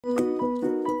We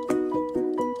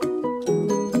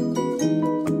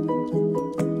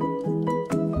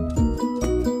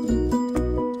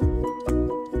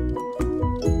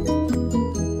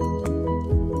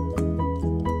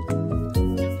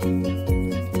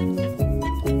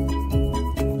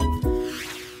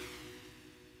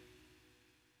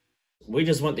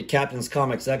just went to Captains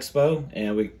Comics Expo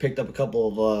and we picked up a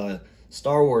couple of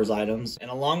Star Wars items.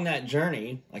 And along that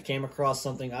journey, I came across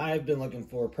something I've been looking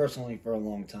for personally for a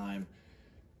long time.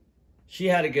 She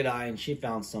had a good eye and she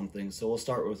found something. So we'll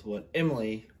start with what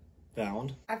Emily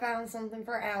found. I found something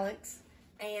for Alex,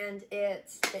 and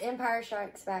it's the Empire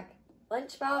Strikes Back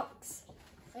lunchbox.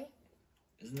 See?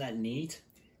 Isn't that neat?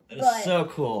 That is so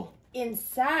cool.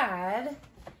 Inside,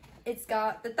 it's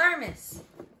got the thermos.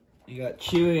 You got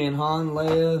Chewie and Han,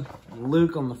 Leia, and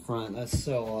Luke on the front. That's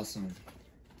so awesome.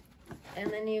 And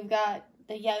then you've got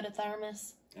the Yoda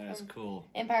thermos. That's cool.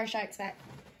 Empire Strikes Back.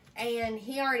 And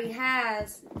he already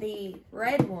has the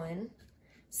red one,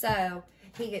 so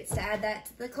he gets to add that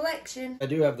to the collection. I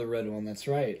do have the red one, that's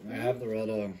right. I have the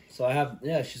red so I have,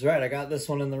 yeah, she's right. I got this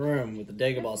one in the room with the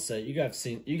Dagobah set. You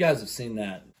guys have seen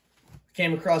that.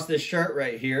 Came across this shirt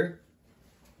right here,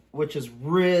 which is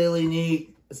really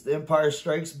neat. It's the Empire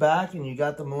Strikes Back, and you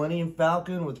got the Millennium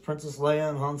Falcon with Princess Leia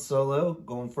and Han Solo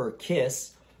going for a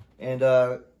kiss. And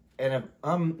if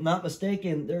I'm not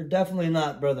mistaken, they're definitely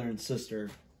not brother and sister.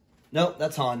 Nope,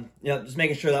 that's Han. Yep, just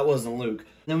making sure that wasn't Luke.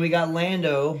 Then we got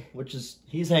Lando, which is,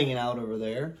 he's hanging out over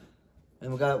there.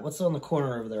 And we got, what's on the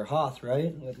corner over there? Hoth,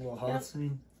 right? We got the little Hoth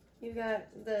scene. You got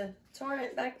the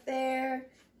torrent back there,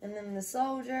 and then the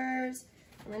soldiers.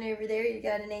 And then over there, you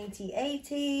got an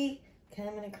AT-AT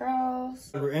coming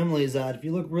across. Where Emily's at, if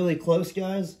you look really close,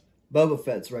 guys, Boba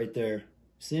Fett's right there.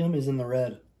 See him? He's in the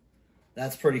red.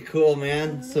 That's pretty cool,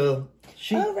 man. So,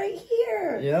 oh, right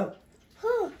here. Yep.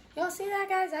 Huh. Y'all see that,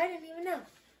 guys? I didn't even know.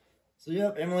 So,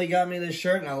 yep, Emily got me this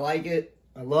shirt, and I like it.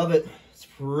 I love it.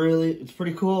 It's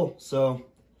pretty cool. So,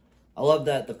 I love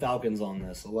that the Falcon's on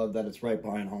this. I love that it's right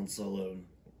behind Han Solo and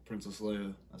Princess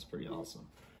Leia. That's pretty awesome.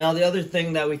 Now, the other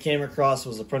thing that we came across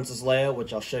was the Princess Leia,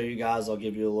 which I'll show you guys. I'll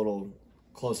give you a little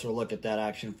closer look at that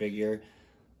action figure.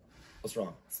 What's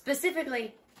wrong?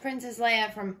 Specifically, Princess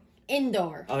Leia from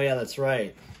Endor. Oh, yeah, that's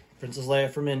right. Princess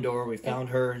Leia from Endor. We found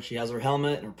her, and she has her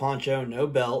helmet and her poncho, no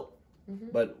belt.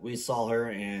 But we saw her,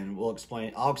 and I'll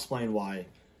explain why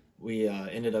we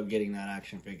ended up getting that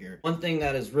action figure. One thing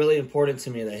that is really important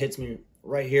to me that hits me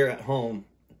right here at home.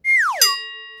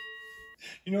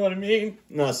 You know what I mean?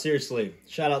 No, seriously.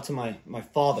 Shout out to my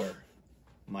father,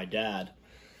 my dad.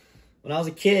 When I was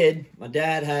a kid, my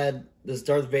dad had this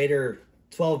Darth Vader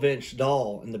 12-inch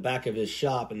doll in the back of his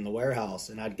shop in the warehouse,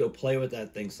 and I'd go play with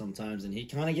that thing sometimes, and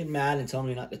he'd kind of get mad and tell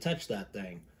me not to touch that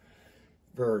thing.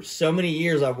 For so many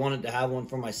years, I wanted to have one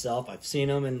for myself. I've seen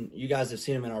him, and you guys have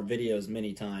seen him in our videos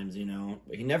many times, you know.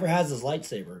 But he never has his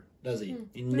lightsaber, does he?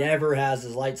 He never has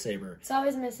his lightsaber. It's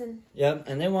always missing. Yep,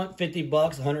 and they want $50,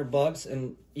 $100,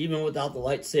 and even without the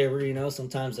lightsaber, you know,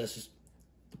 sometimes that's just,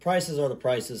 the prices are the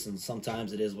prices, and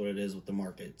sometimes it is what it is with the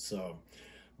market. So,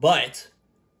 but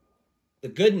the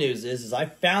good news is I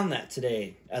found that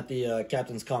today at the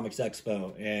Captains Comics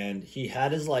Expo, and he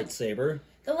had his lightsaber.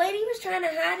 The lady was trying to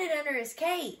hide it under his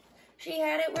cape. She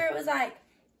had it where it was, like,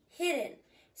 hidden.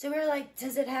 So we were like,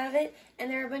 does it have it?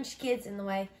 And there were a bunch of kids in the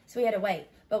way, so we had to wait.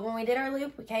 But when we did our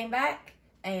loop, we came back,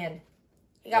 and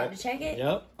he got to check it.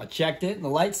 Yep, I checked it, and the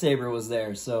lightsaber was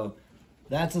there. So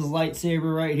that's his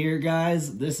lightsaber right here,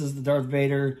 guys. This is the Darth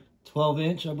Vader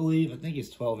 12-inch, I believe. I think he's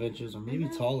 12 inches, or maybe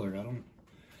taller. I mean,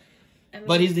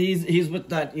 but he's with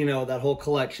that, you know, that whole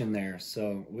collection there.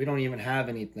 So we don't even have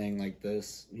anything like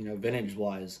this, you know,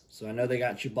 vintage-wise. So I know they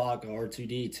got Chewbacca,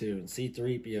 R2-D2, and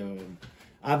C-3PO. And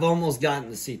I've almost gotten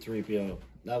the C-3PO.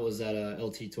 That was at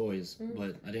LT Toys,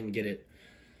 but I didn't get it.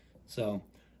 So,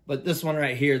 but this one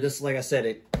right here, this, like I said,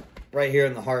 it right here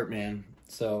in the heart, man.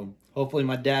 So hopefully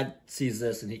my dad sees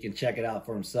this and he can check it out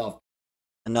for himself.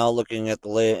 And now looking at the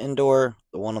Leia Endor,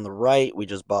 the one on the right we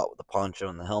just bought with the poncho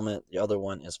and the helmet. The other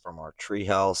one is from our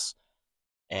treehouse.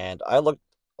 And I looked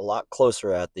a lot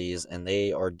closer at these, and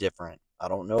they are different. I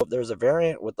don't know if there's a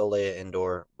variant with the Leia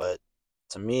Endor, but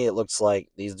to me it looks like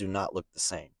these do not look the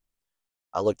same.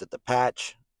 I looked at the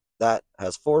patch. That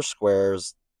has 4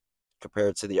 squares.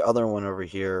 Compared to the other one over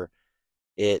here,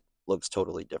 it looks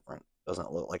totally different.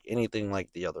 Doesn't look like anything like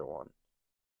the other one.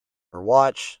 Her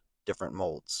watch, different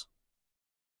molds.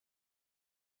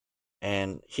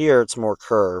 And here it's more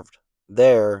curved.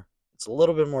 There, it's a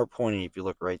little bit more pointy if you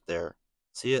look right there.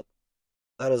 See it?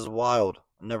 That is wild.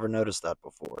 I've never noticed that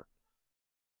before.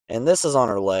 And this is on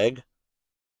her leg.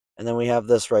 And then we have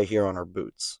this right here on her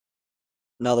boots.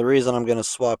 Now, the reason I'm going to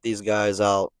swap these guys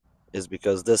out is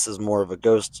because this is more of a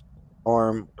ghost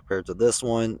arm compared to this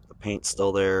one. The paint's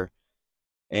still there.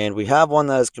 And we have one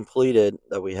that is completed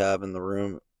that we have in the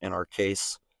room in our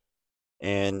case.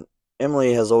 And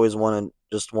Emily has always wanted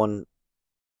just one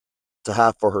to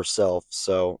have for herself.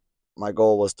 So my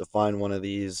goal was to find one of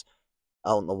these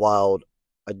out in the wild.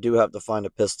 I do have to find a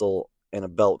pistol and a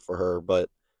belt for her, but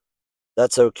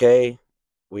that's okay.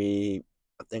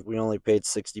 I think we only paid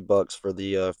 $60 for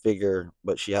the figure,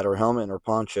 but she had her helmet and her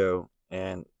poncho,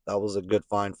 and that was a good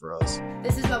find for us.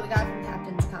 This is what we got from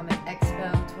Captains Comic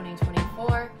Expo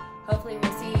 2024. Hopefully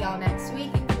we'll see y'all next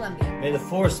week in Columbia. May the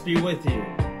force be with you,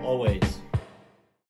 always.